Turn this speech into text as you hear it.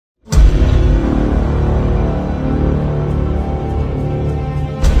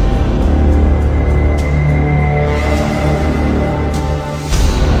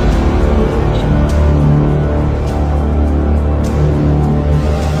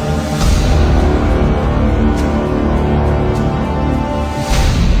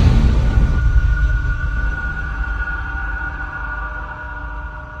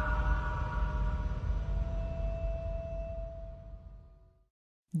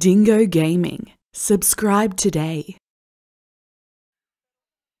Dingo Gaming. Subscribe today.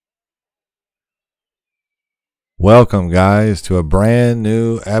 Welcome, guys, to a brand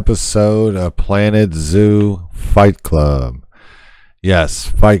new episode of Planet Zoo Fight Club. Yes,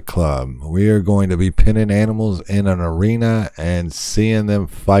 Fight Club. We are going to be pinning animals in an arena and seeing them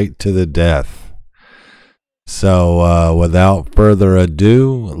fight to the death. So, without further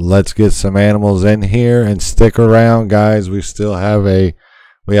ado, let's get some animals in here and stick around, guys.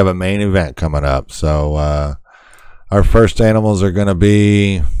 We have a main event coming up. So, our first animals are going to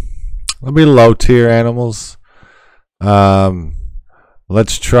be low tier animals.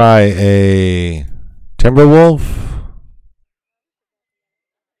 Let's try a Timberwolf.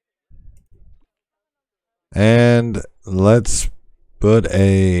 And let's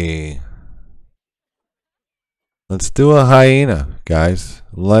do a hyena, guys.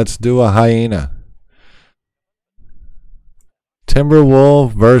 Let's do a hyena.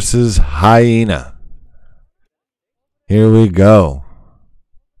 Timberwolf versus hyena. Here we go.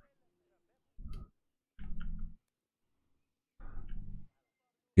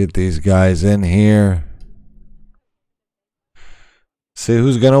 Get these guys in here. See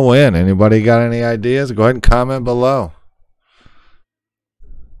who's going to win. Anybody got any ideas? Go ahead and comment below.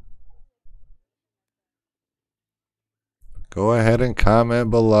 Go ahead and comment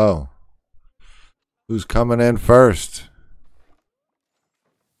below. Who's coming in first?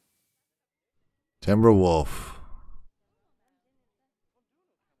 Timberwolf.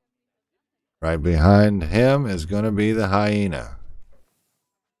 Right behind him is going to be the hyena.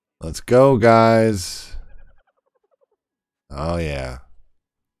 Let's go, guys. Oh, yeah.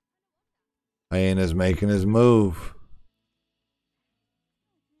 Hyena's making his move.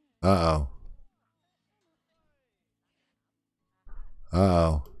 Uh-oh.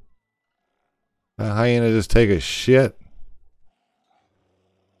 Uh-oh. That hyena just take a shit.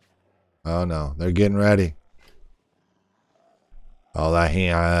 Oh, no. They're getting ready. Oh, that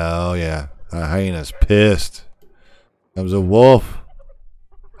hyena. Oh, yeah. That hyena's pissed. Comes a wolf.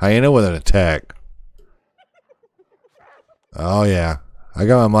 Hyena with an attack. Oh, yeah. I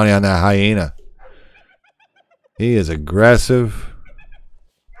got my money on that hyena. He is aggressive.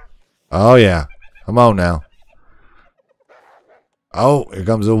 Oh, yeah. Come on now. Oh, here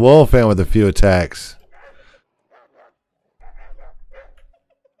comes a wolf in with a few attacks.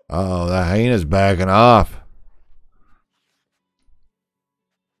 Uh-oh, that hyena's backing off.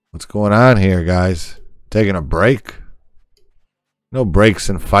 What's going on here, guys? Taking a break? No breaks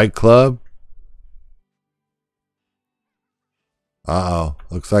in Fight Club. Uh-oh.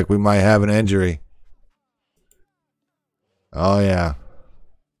 Looks like we might have an injury. Oh, yeah.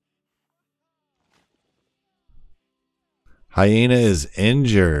 Hyena is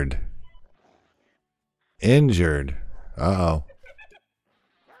injured. Injured. Uh-oh.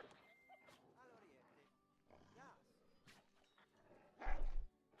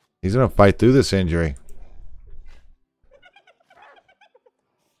 He's going to fight through this injury.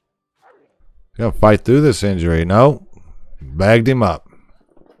 He's going to fight through this injury. No. Bagged him up.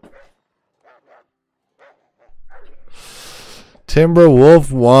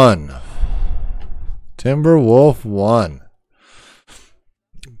 Timberwolf won. Timberwolf won.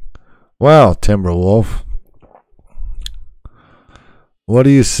 Well, Timberwolf, what do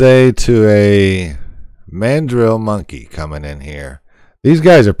you say to a mandrill monkey coming in here? These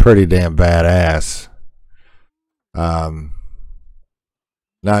guys are pretty damn badass. Not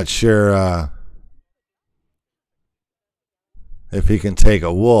sure if he can take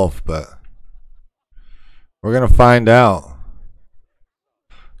a wolf, but we're going to find out.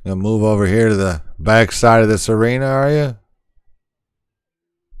 Gonna move over here to the back side of this arena, are you?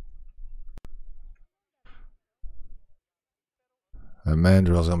 That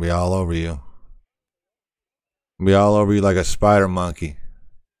mandrill's gonna be all over you. Gonna be all over you like a spider monkey.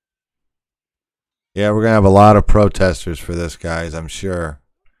 Yeah, we're gonna have a lot of protesters for this, guys, I'm sure.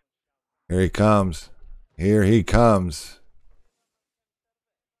 Here he comes. Here he comes.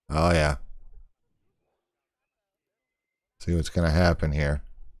 Oh, yeah. See what's gonna happen here.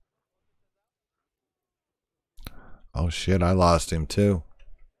 Oh, shit, I lost him, too.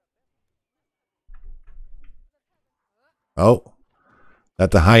 Oh,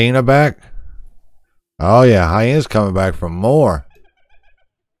 that the hyena back? Oh, yeah, hyena's coming back for more.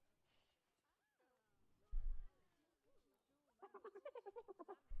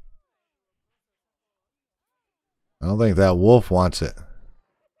 I don't think that wolf wants it.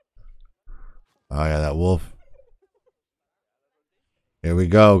 Oh, yeah, that wolf. Here we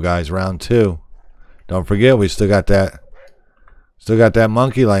go, guys, round 2. Don't forget, we still got that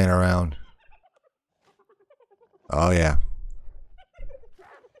monkey laying around. Oh, yeah.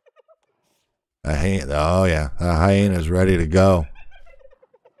 A hyena. Oh yeah, the hyena's ready to go.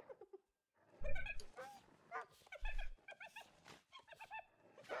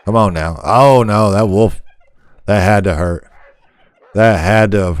 Come on now. Oh no, that wolf. That had to hurt. That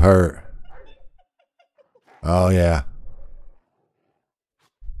had to have hurt. Oh yeah.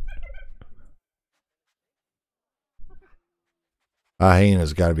 A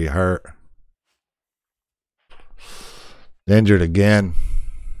hyena's got to be hurt. Injured again.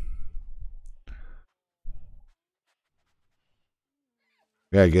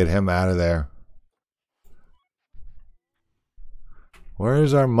 Gotta get him out of there. Where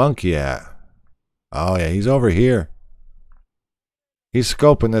is our monkey at? Oh yeah, he's over here. He's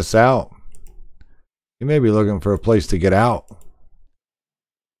scoping this out. He may be looking for a place to get out.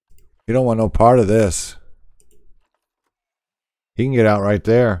 You don't want no part of this. He can get out right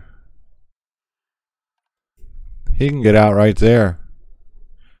there. He can get out right there.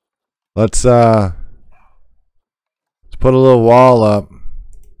 Let's put a little wall up.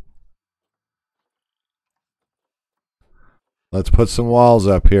 Let's put some walls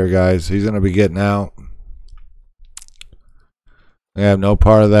up here, guys. He's going to be getting out. We have no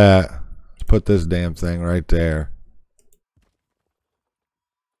part of that. Let's put this damn thing right there.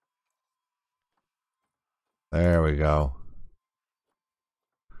 There we go.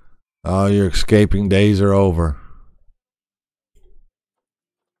 Oh, your escaping days are over.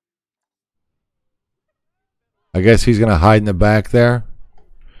 I guess he's going to hide in the back there.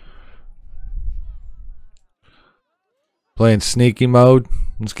 Playing sneaky mode.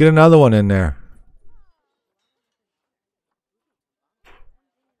 Let's get another one in there.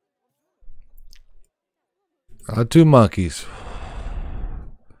 Two monkeys.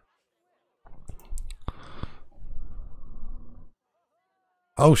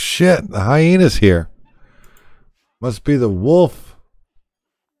 Oh shit, the hyena's here. Must be the wolf.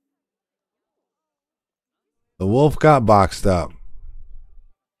 The wolf got boxed up.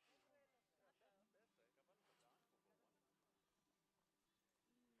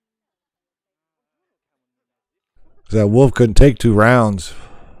 That wolf couldn't take 2 rounds.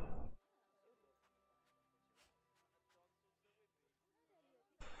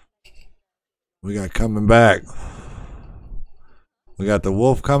 We got coming back. We got the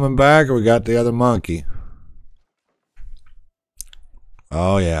wolf coming back, or we got the other monkey.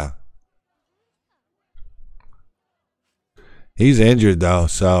 Oh yeah. He's injured though,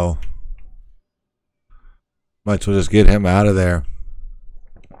 so might as well just get him out of there.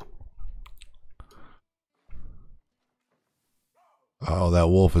 Oh, that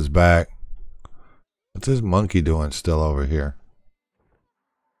wolf is back. What's this monkey doing still over here?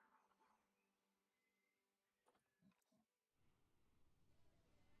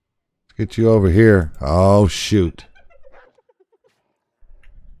 Let's get you over here. Oh, shoot.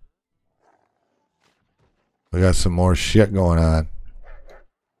 We got some more shit going on.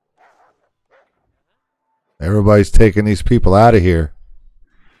 Everybody's taking these people out of here.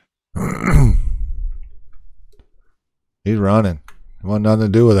 He's running. He want nothing to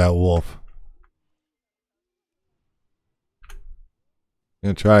do with that wolf. You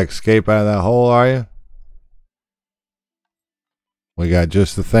gonna try to escape out of that hole, are you? We got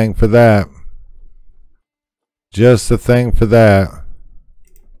just the thing for that. Just the thing for that.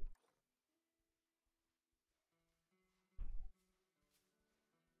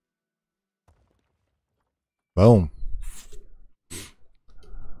 Boom.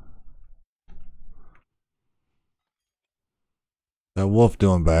 That wolf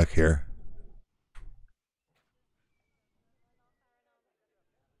doing back here?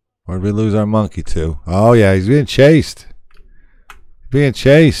 Where'd we lose our monkey to? Oh yeah, he's being chased. Being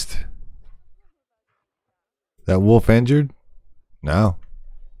chased. That wolf injured? No.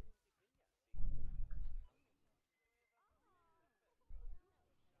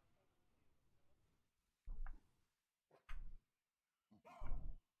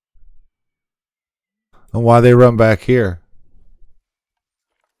 And why they run back here?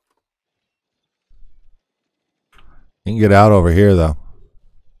 You can get out over here though.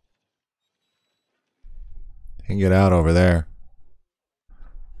 You can get out over there.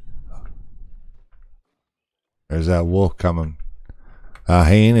 There's that wolf coming.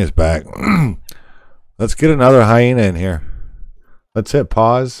 Hyena's back. Let's get another hyena in here. Let's hit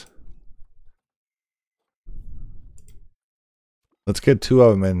pause. Let's get 2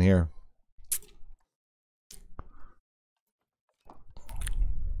 of them in here.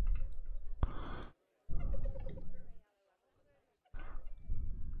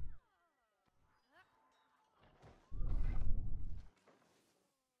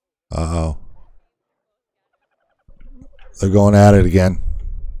 Uh-oh. They're going at it again.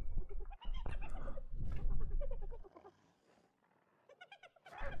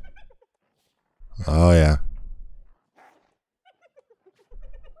 Oh, yeah.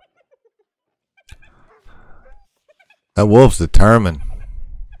 That wolf's determined.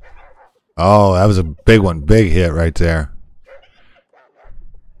 Oh, that was a big one. Big hit right there.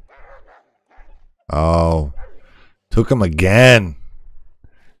 Oh. Took him again.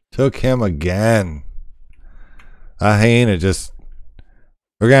 Took him again. That hyena just...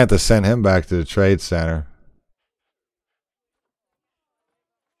 We're going to have to send him back to the trade center.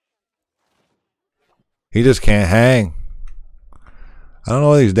 He just can't hang. I don't know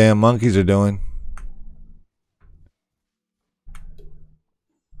what these damn monkeys are doing.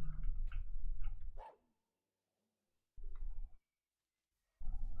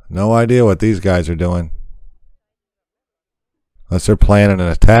 No idea what these guys are doing. Unless they're planning an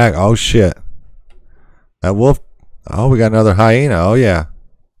attack. Oh, shit. That wolf. Oh, we got another hyena. Oh, yeah.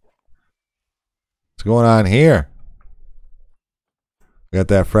 What's going on here? We got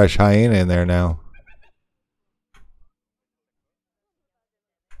that fresh hyena in there now.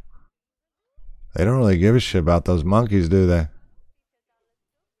 They don't really give a shit about those monkeys, do they?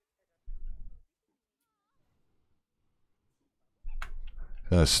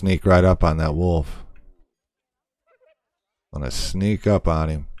 Gonna sneak right up on that wolf. Gonna sneak up on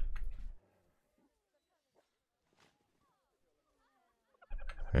him.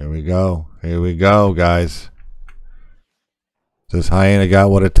 Here we go. Here we go, guys. Does hyena got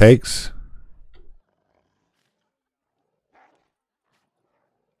what it takes?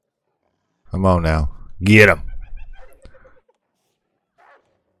 Come on now. Get him.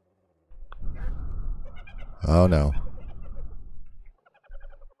 Oh, no.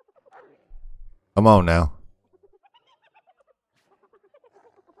 Come on now.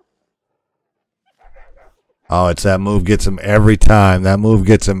 Oh, it's that move gets him every time. That move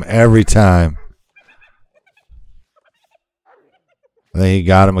gets him every time. I think he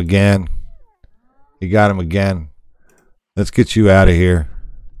got him again. He got him again. Let's get you out of here.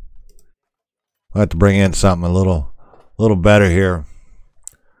 We'll have to bring in something a little better here.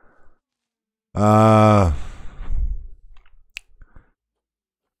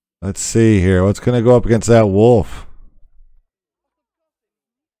 Let's see here. What's going to go up against that wolf?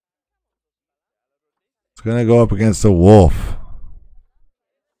 It's going to go up against a wolf.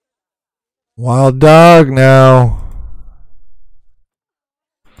 Wild dog now.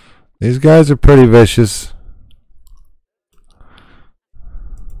 These guys are pretty vicious.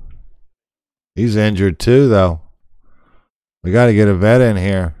 He's injured too, though. We got to get a vet in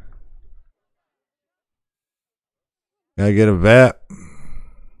here. Got to get a vet.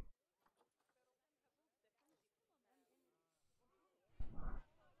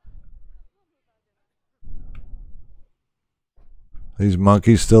 These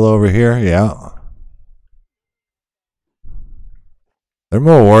monkeys still over here? Yeah. They're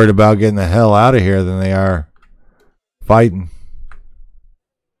more worried about getting the hell out of here than they are fighting.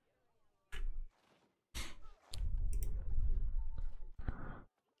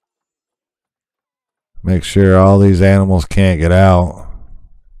 Make sure all these animals can't get out.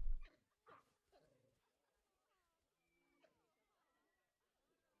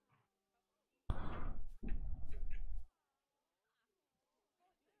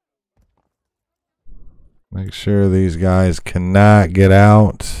 Make sure these guys cannot get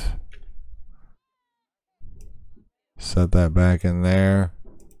out. Set that back in there.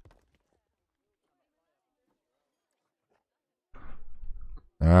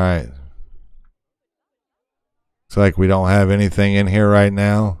 All right. Looks like we don't have anything in here right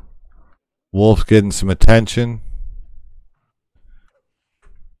now. Wolf's getting some attention.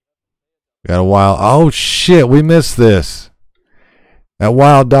 Got a wild... Oh, shit. We missed this. That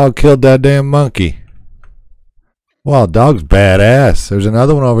wild dog killed that damn monkey. Wild dog's badass. There's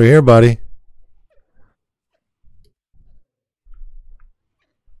another one over here, buddy.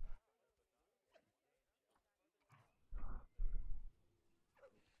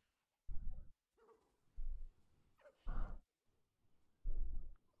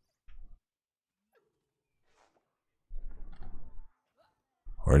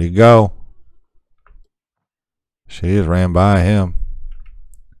 Where'd he go? She just ran by him.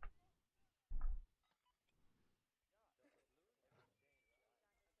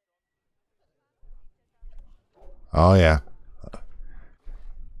 Oh, yeah.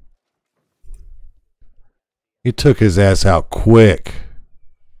 He took his ass out quick.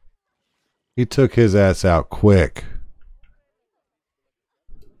 He took his ass out quick.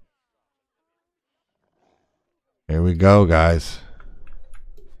 Here we go, guys.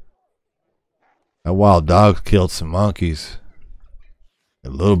 That wild dog killed some monkeys. A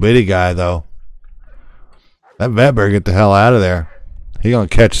little bitty guy, though. That vet better get the hell out of there. He gonna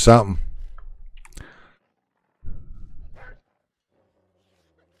catch something.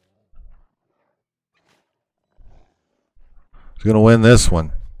 He's going to win this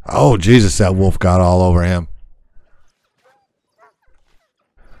one. Oh, Jesus, that wolf got all over him.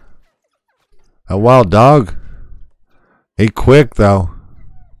 A wild dog. He quick, though.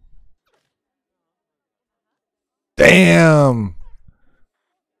 Damn.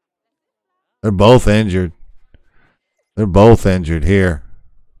 They're both injured. They're both injured here.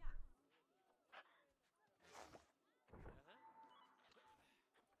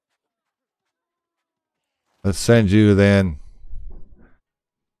 Let's send you then.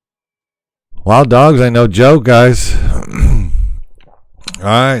 Wild dogs ain't no joke, guys. All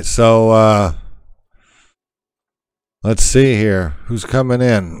right, so let's see here. Who's coming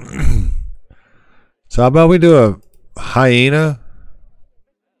in? So how about we do a hyena?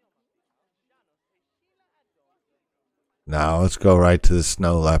 No, let's go right to the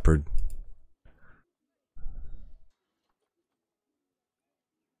snow leopard.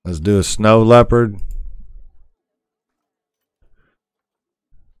 Let's do a snow leopard.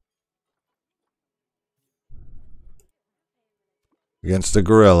 Against the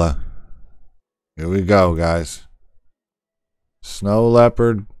gorilla. Here we go, guys. Snow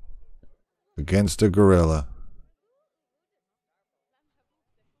leopard against a gorilla.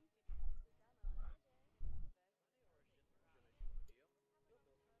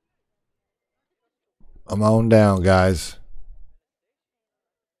 Come on down, guys.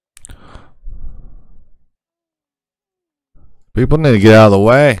 People need to get out of the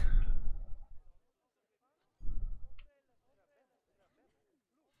way.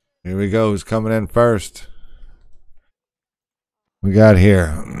 Here we go. Who's coming in first? We got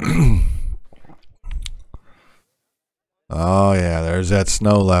here. Oh, yeah. There's that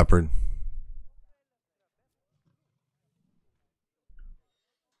snow leopard.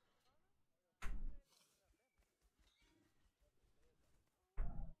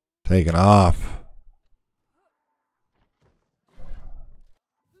 Taking off.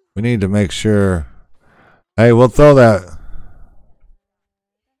 We need to make sure. Hey, we'll throw that.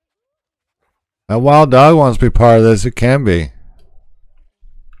 That wild dog wants to be part of this. It can be.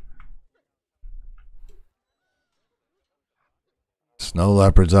 Snow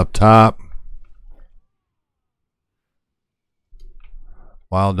leopard's up top.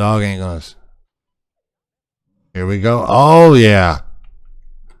 Wild dog ain't gonna. Here we go. Oh, yeah.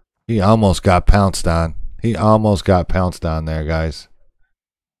 He almost got pounced on. He almost got pounced on there, guys.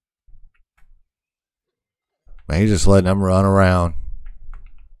 Man, he's just letting them run around.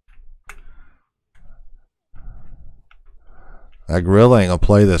 That gorilla ain't gonna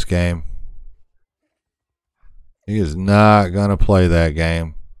play this game. He is not gonna play that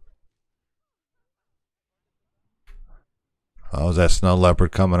game. Oh, is that snow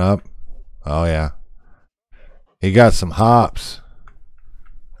leopard coming up? Oh, yeah. He got some hops.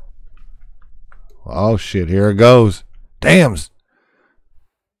 Oh, shit. Here it goes. Damn.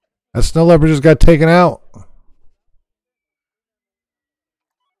 That snow leopard just got taken out.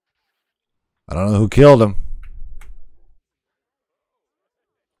 I don't know who killed him.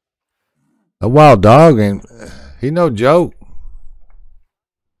 A wild dog ain't. He no joke.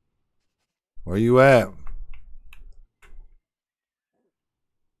 Where you at?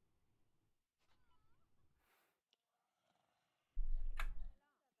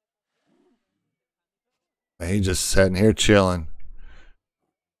 Man, he just sitting here chilling.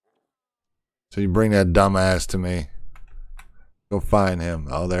 So you bring that dumbass to me. Go find him.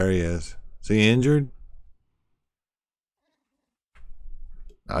 Oh, there he is. Is he injured?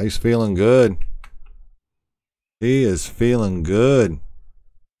 Oh, he's feeling good. He is feeling good.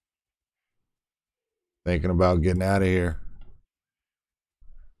 Thinking about getting out of here.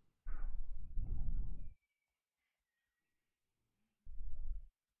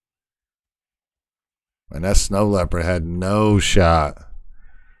 And that snow leopard had no shot.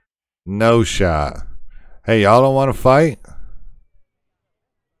 No shot. Hey, y'all don't want to fight?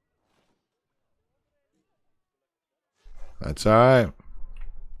 That's all right.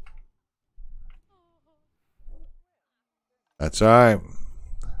 That's all right.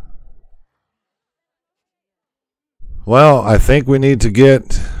 Well, I think we need to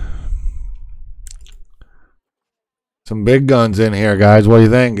get some big guns in here, guys. What do you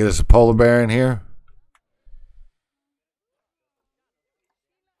think? Get us a polar bear in here?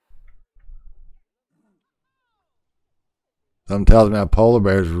 Something tells me that polar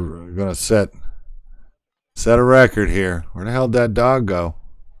bears are going to set a record here. Where the hell did that dog go?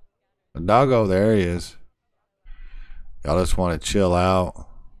 The doggo, there he is. Y'all just want to chill out.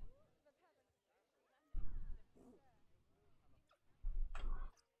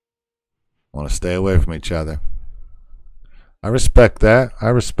 Want to stay away from each other. I respect that. I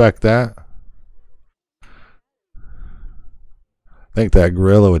respect that. I think that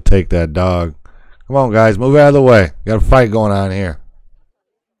gorilla would take that dog. Come on, guys. Move out of the way. Got a fight going on here.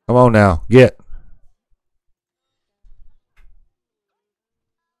 Come on now. Get.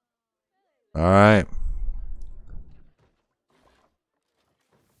 All right.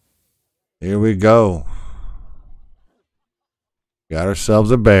 Here we go. Got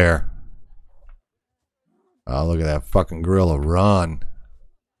ourselves a bear. Oh, look at that fucking gorilla run.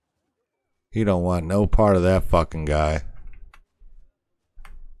 He don't want no part of that fucking guy.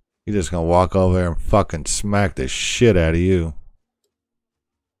 He just gonna walk over there and fucking smack the shit out of you.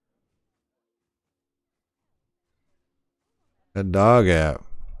 That dog app.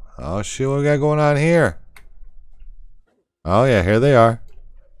 Oh shit, what we got going on here? Oh yeah, here they are.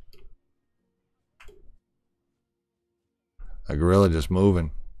 A gorilla just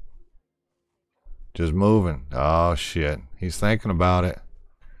moving. Just moving. Oh shit. He's thinking about it.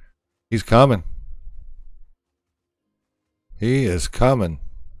 He's coming. He is coming.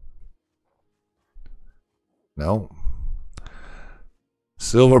 No.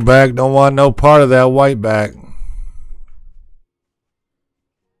 Silverback don't want no part of that whiteback.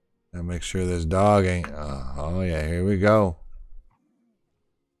 Now make sure this dog ain't. Oh yeah, here we go.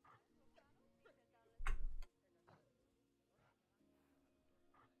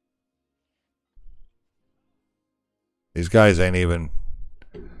 These guys ain't even.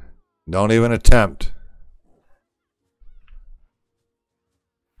 Don't even attempt.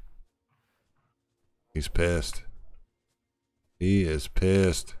 He's pissed. He is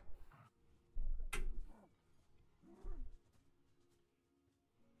pissed.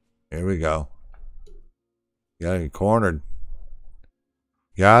 Here we go. Got him cornered.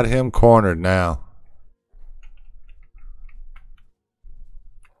 Got him cornered now.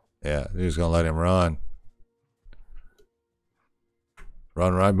 Yeah, he's gonna let him run.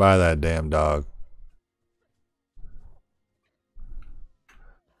 Run right by that damn dog.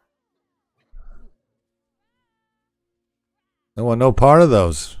 I want no part of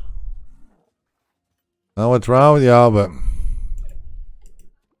those. I don't know what's wrong with y'all, but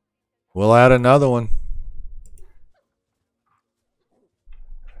we'll add another one.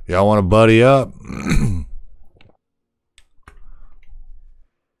 Y'all want to buddy up?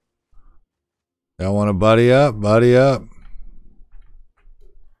 Y'all want to buddy up? Buddy up.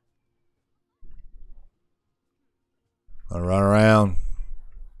 I'll run around.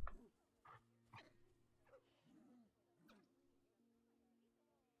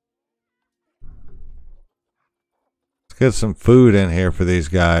 Let's get some food in here for these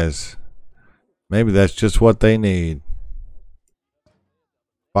guys. Maybe that's just what they need.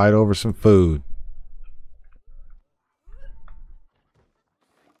 Fight over some food.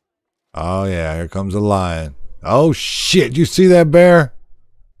 Oh yeah, here comes a lion. Oh shit, you see that bear?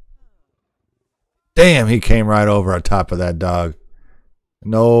 Damn, he came right over on top of that dog.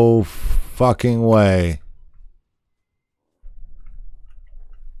 No fucking way.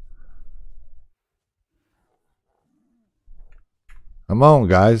 Come on,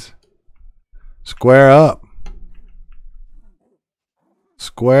 guys. Square up.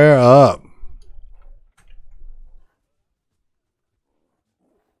 Square up.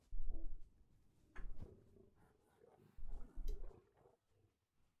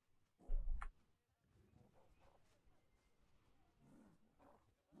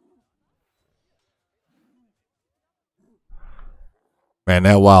 Man,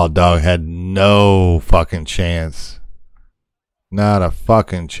 that wild dog had no fucking chance. Not a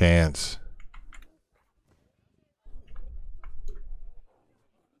fucking chance.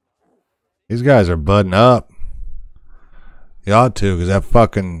 These guys are budding up. You ought to, because that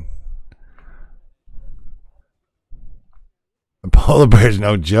fucking polar bear's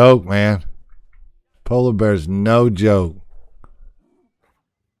no joke, man. Polar bear's no joke.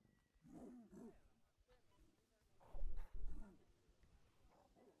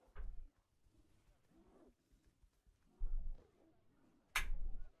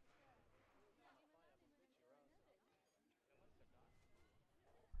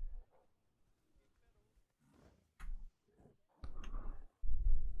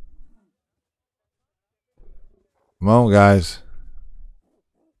 Come on, guys.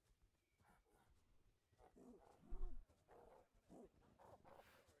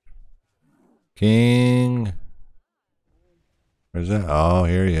 King. Where's that? Oh,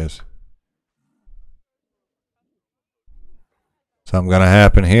 here he is. Something gonna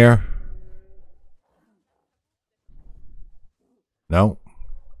happen here? No.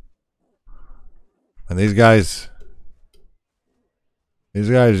 And these guys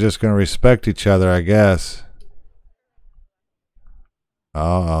just gonna respect each other, I guess.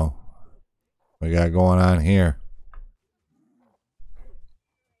 Uh-oh. We got going on here.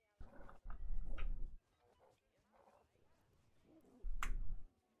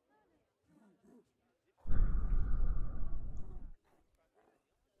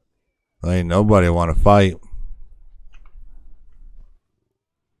 Ain't nobody want to fight.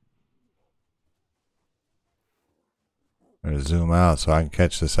 I'm gonna zoom out so I can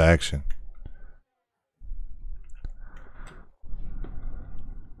catch this action.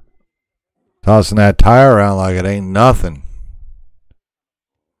 Tossing that tire around like it ain't nothing.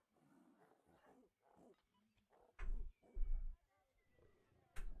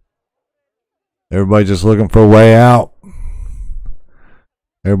 Everybody just looking for a way out.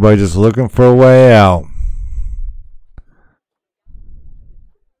 Everybody just looking for a way out.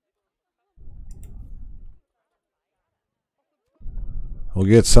 We'll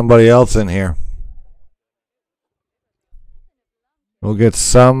get somebody else in here. We'll get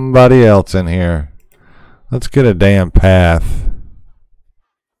somebody else in here. Let's get a damn path.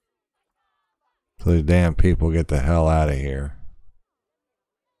 So these damn people get the hell out of here.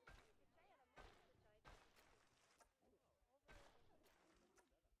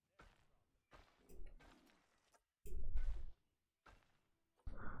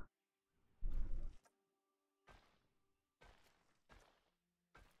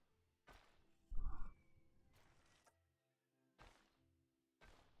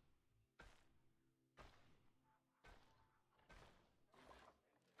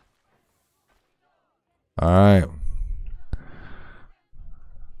 All right.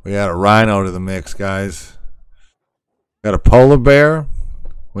 We got a rhino to the mix, guys. Got a polar bear.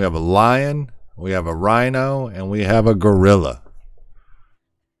 We have a lion. We have a rhino. And we have a gorilla.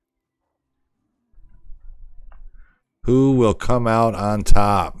 Who will come out on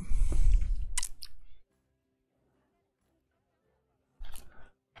top?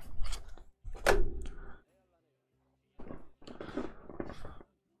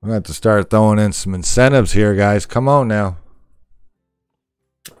 We're going to have to start throwing in some incentives here, guys. Come on now.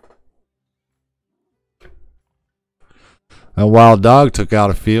 A wild dog took out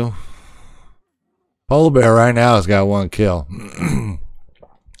a few. Polar bear right now has got one kill.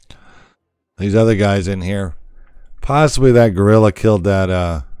 These other guys in here. Possibly that gorilla killed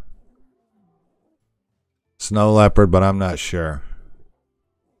that snow leopard, but I'm not sure.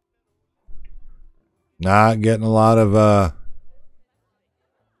 Not getting a lot of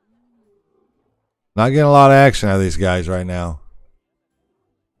action out of these guys right now.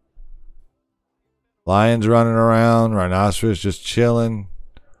 Lions running around, rhinoceros just chilling,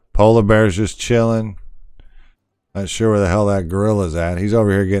 polar bears just chilling. Not sure where the hell that gorilla's at. He's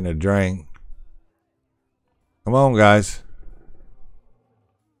over here getting a drink. Come on, guys.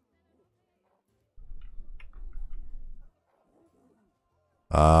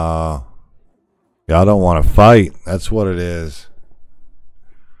 Y'all don't want to fight. That's what it is.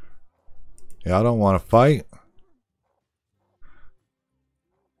 Y'all don't want to fight?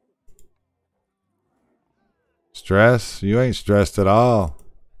 Stress? You ain't stressed at all.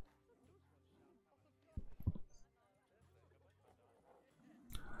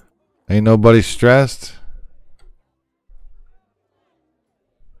 Ain't nobody stressed?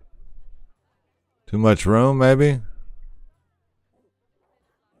 Too much room, maybe?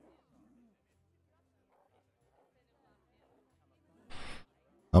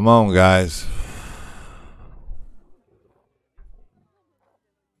 Come on, guys.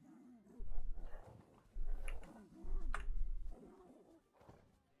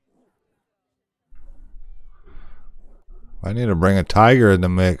 I need to bring a tiger in the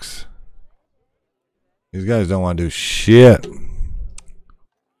mix. These guys don't want to do shit.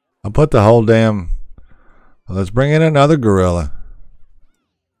 I'll put the whole damn... Let's bring in another gorilla.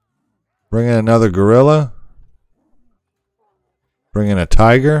 Bring in another gorilla. Bring in a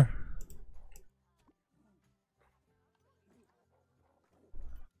tiger.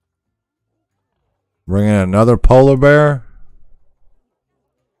 Bring in another polar bear.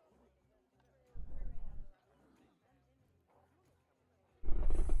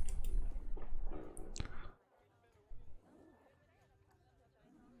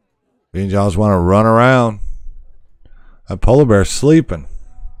 These y'all want to run around. That polar bear's sleeping.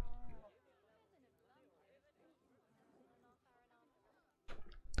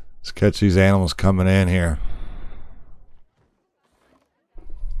 Let's catch these animals coming in here.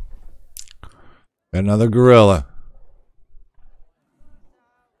 Another gorilla.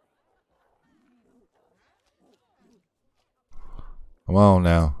 Come on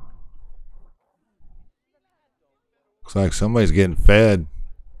now. Looks like somebody's getting fed.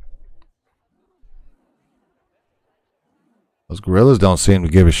 Those gorillas don't seem to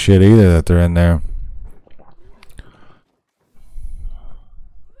give a shit either that they're in there.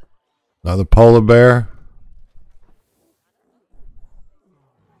 Another polar bear.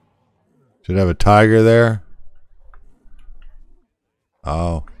 Should have a tiger there.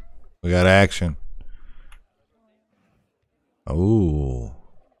 Oh. We got action. Ooh.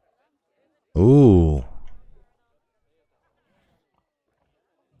 Ooh.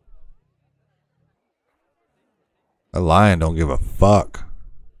 A lion don't give a fuck.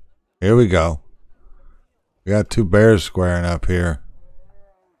 Here we go. We got two bears squaring up here.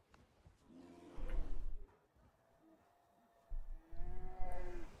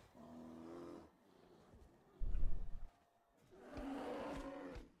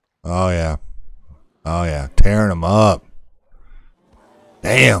 Oh yeah. Oh yeah. Tearing them up.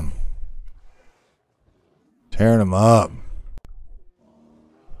 Damn. Tearing them up.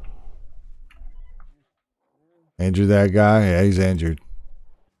 Injured that guy? Yeah, he's injured.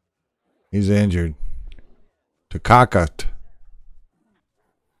 He's injured. Takakat.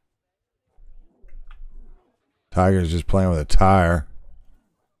 Tiger's just playing with a tire.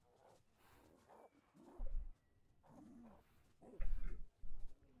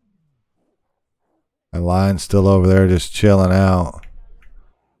 That lion's still over there just chilling out.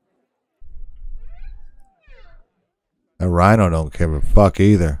 That rhino don't give a fuck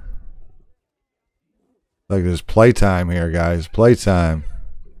either. Look, there's playtime here, guys. Playtime.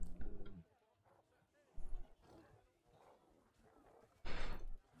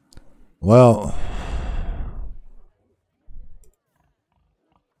 Well,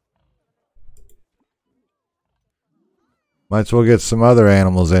 might as well get some other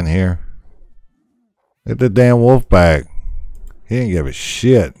animals in here. Get the damn wolf back. He didn't give a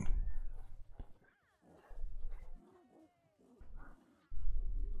shit.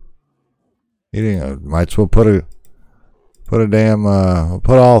 He didn't. Might as well put a damn. We'll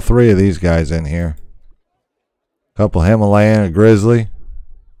put all three of these guys in here. A couple Himalayan, a grizzly.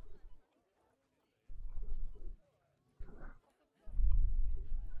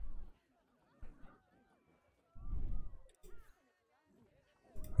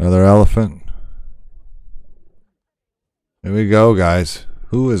 Another elephant. Here we go, guys.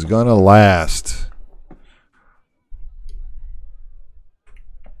 Who is gonna last?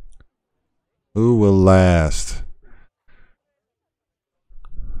 Who will last?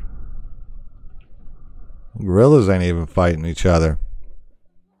 Gorillas ain't even fighting each other.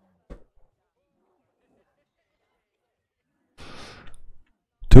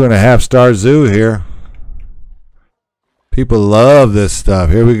 Two and a half star zoo here. People love this stuff.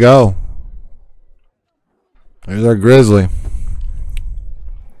 Here we go. There's our grizzly.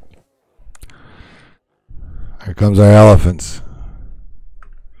 Here comes our elephants.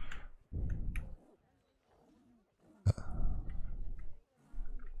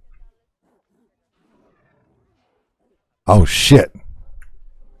 Oh shit.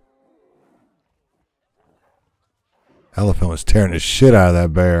 Elephant was tearing the shit out of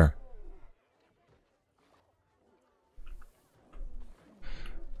that bear.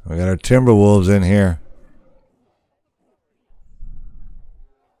 We got our timber wolves in here.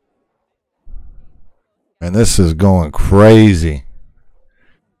 And this is going crazy.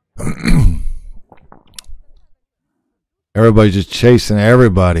 Everybody's just chasing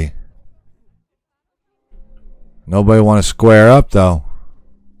everybody. Nobody want to square up though.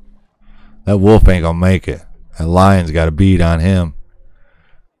 That wolf ain't gonna make it. That lion's got a bead on him.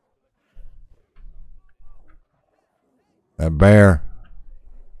 That bear.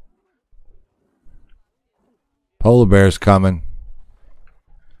 Polar bear's coming.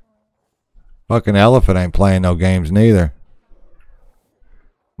 Fucking elephant ain't playing no games neither.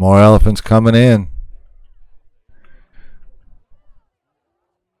 More elephants coming in.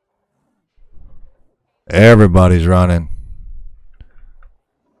 Everybody's running.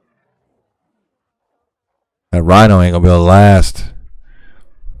 That rhino ain't gonna be able to last.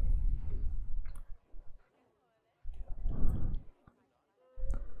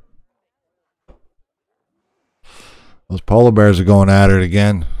 Those polar bears are going at it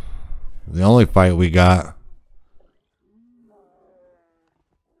again. The only fight we got.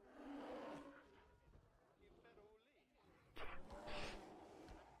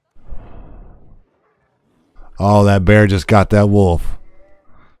 Oh, that bear just got that wolf.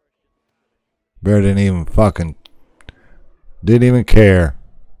 Bear didn't even care.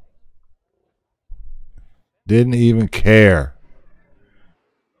 Didn't even care.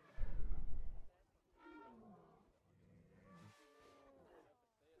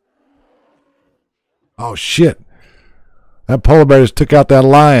 Oh shit. That polar bear just took out that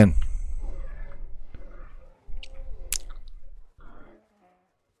lion.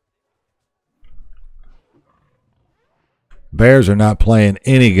 Bears are not playing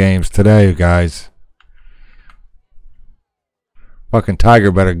any games today, guys. Fucking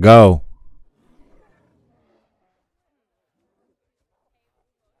tiger better go.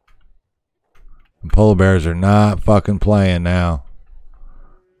 The polar bears are not fucking playing now.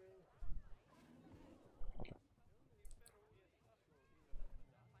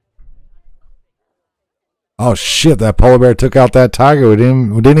 Oh shit, that polar bear took out that tiger. We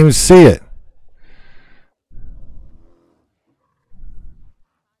didn't even see it.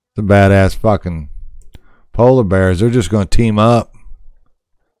 The badass fucking polar bears. They're just going to team up.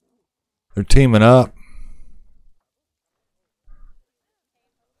 They're teaming up.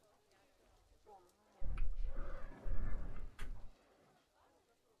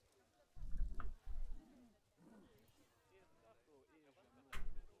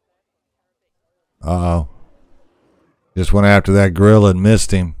 Uh-oh. Just went after that gorilla and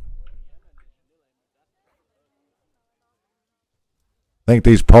missed him. I think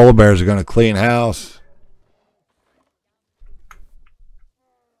these polar bears are going to clean house.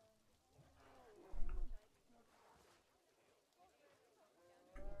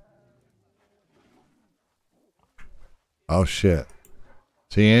 Oh shit.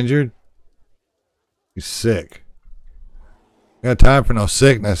 Is he injured? He's sick. Got time for no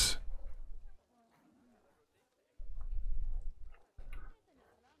sickness.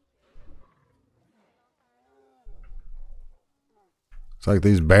 It's like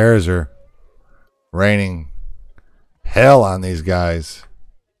these bears are raining hell on these guys.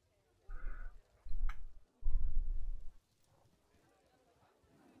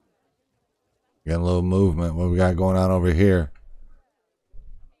 Got a little movement. What we got going on over here?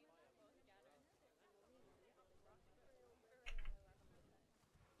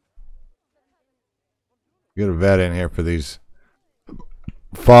 Get a vet in here for these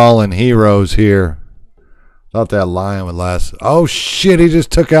fallen heroes here. Thought that lion would last. Oh shit, he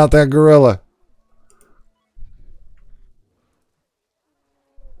just took out that gorilla.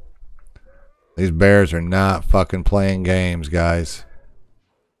 These bears are not fucking playing games, guys.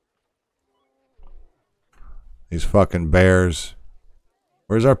 These fucking bears.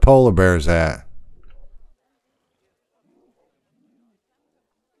 Where's our polar bears at?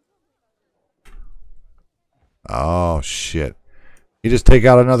 Oh shit. He just take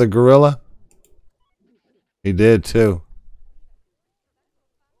out another gorilla? He did too.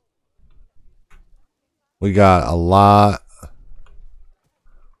 We got a lot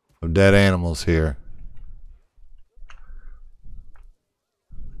of dead animals here.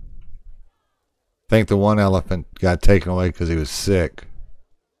 I think the one elephant got taken away because he was sick.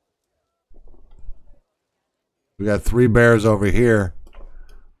 We got 3 bears over here.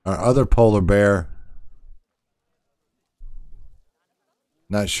 Our other polar bear,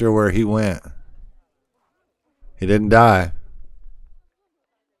 not sure where he went. He didn't die.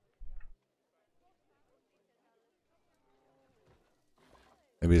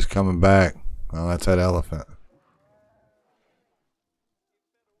 Maybe he's coming back. Oh, that's that elephant.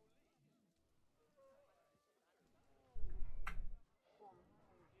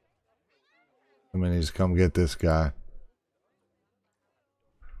 I mean, he's come get this guy.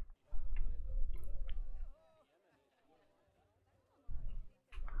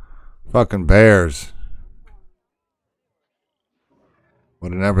 Fucking bears.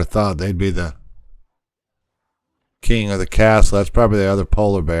 Would have never thought they'd be the king of the castle. That's probably the other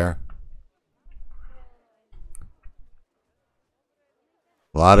polar bear.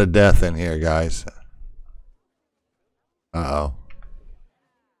 A lot of death in here, guys. Uh-oh.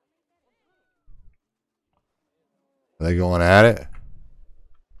 Are they going at it?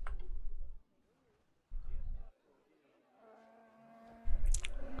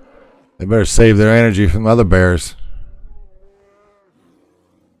 They better save their energy from other bears.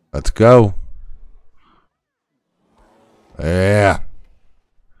 Let's go. Yeah.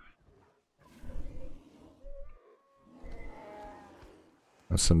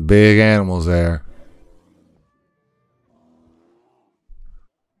 There's some big animals there.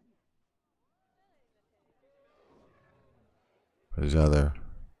 There's other.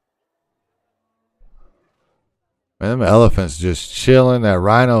 Man, them elephants just chilling. That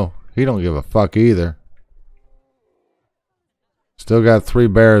rhino, he don't give a fuck either. Still got 3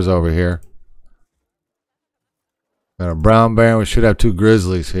 bears over here. Got a brown bear. We should have 2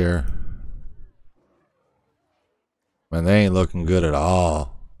 grizzlies here. Man, they ain't looking good at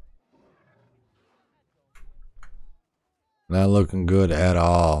all. Not looking good at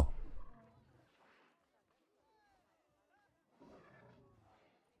all.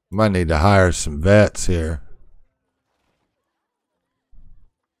 Might need to hire some vets here.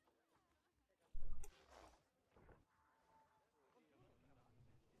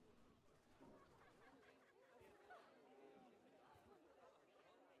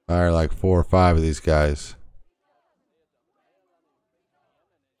 Hire like 4 or 5 of these guys.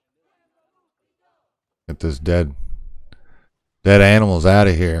 Get this dead animals out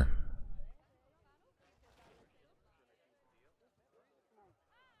of here.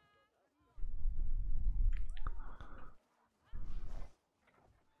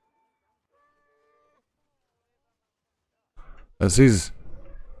 As these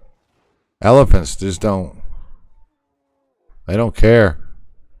elephants just don't care.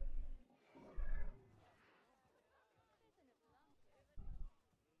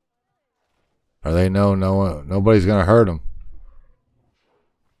 Or they know nobody's gonna hurt them.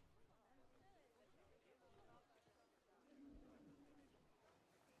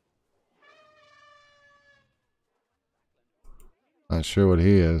 Not sure what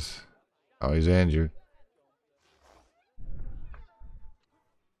he is. Oh, he's injured.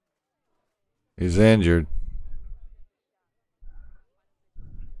 He's injured.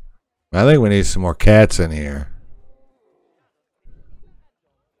 I think we need some more cats in here.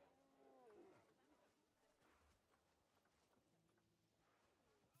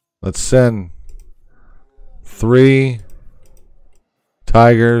 Let's send 3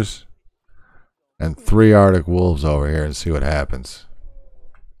 tigers and 3 Arctic wolves over here and see what happens.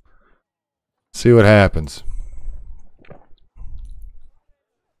 See what happens.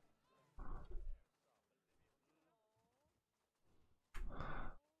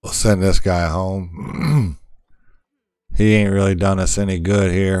 We'll send this guy home. He ain't really done us any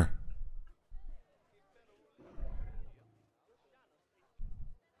good here.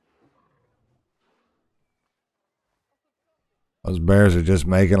 Those bears are just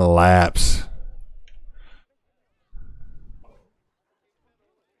making laps.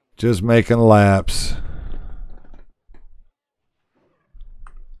 Just making laps.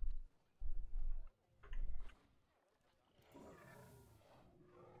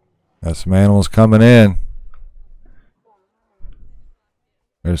 Got some animals coming in.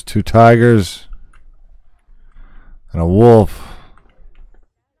 There's 2 tigers and a wolf.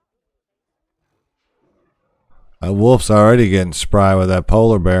 That wolf's already getting spry with that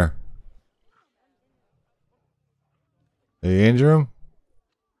polar bear. Did you injure him?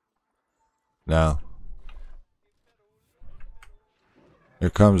 No. Here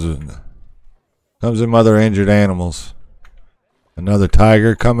comes them other injured animals. Another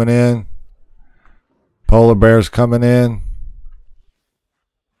tiger coming in. Polar bears coming in.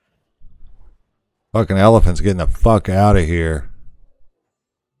 Fucking elephants getting the fuck out of here.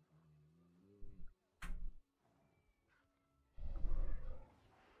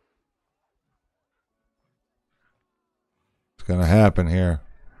 What's gonna happen here?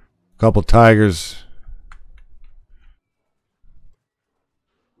 A couple tigers.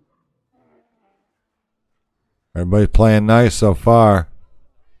 Everybody's playing nice so far.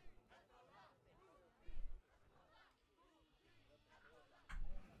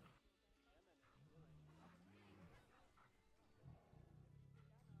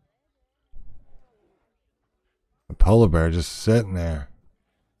 The polar bear just sitting there.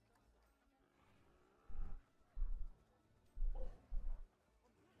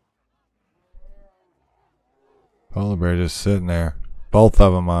 Polar bear just sitting there. Both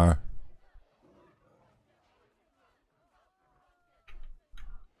of them are.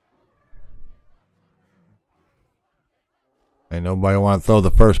 Ain't nobody want to throw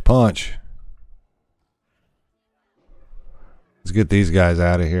the first punch. Let's get these guys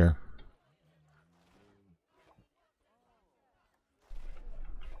out of here.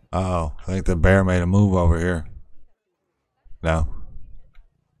 Uh-oh, I think the bear made a move over here. No.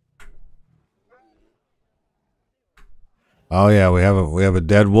 Oh yeah, we have a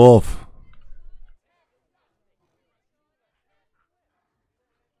dead wolf.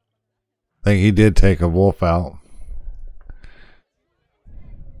 I think he did take a wolf out.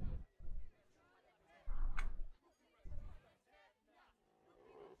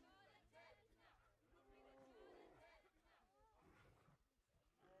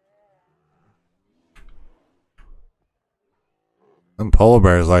 Them polar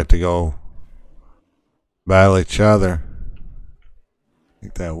bears like to go battle each other. I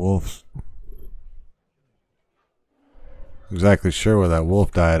think that wolf's exactly sure where that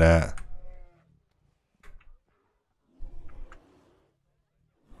wolf died at.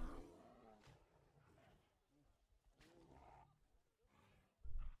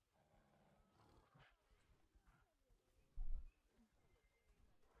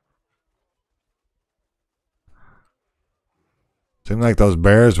 Seems like those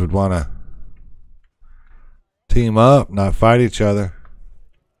bears would want to team up, not fight each other.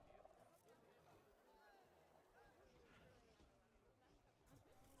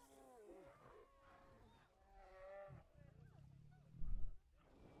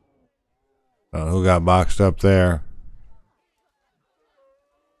 Who got boxed up there?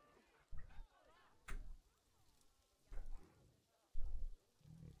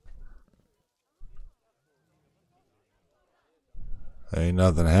 Ain't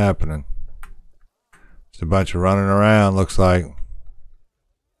nothing happening. Just a bunch of running around, looks like.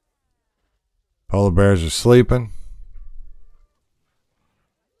 Polar bears are sleeping.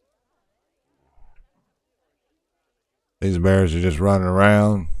 These bears are just running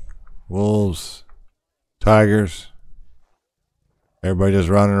around. Wolves, tigers, everybody just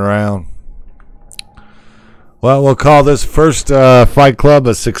running around. Well, we'll call this first Fight Club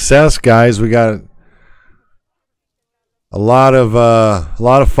a success, guys. We got a lot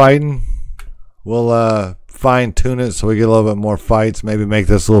of fighting. We'll fine tune it so we get a little bit more fights. Maybe make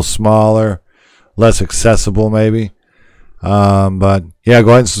this a little smaller, less accessible, maybe. But yeah,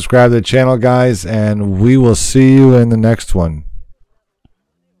 go ahead and subscribe to the channel, guys, and we will see you in the next one.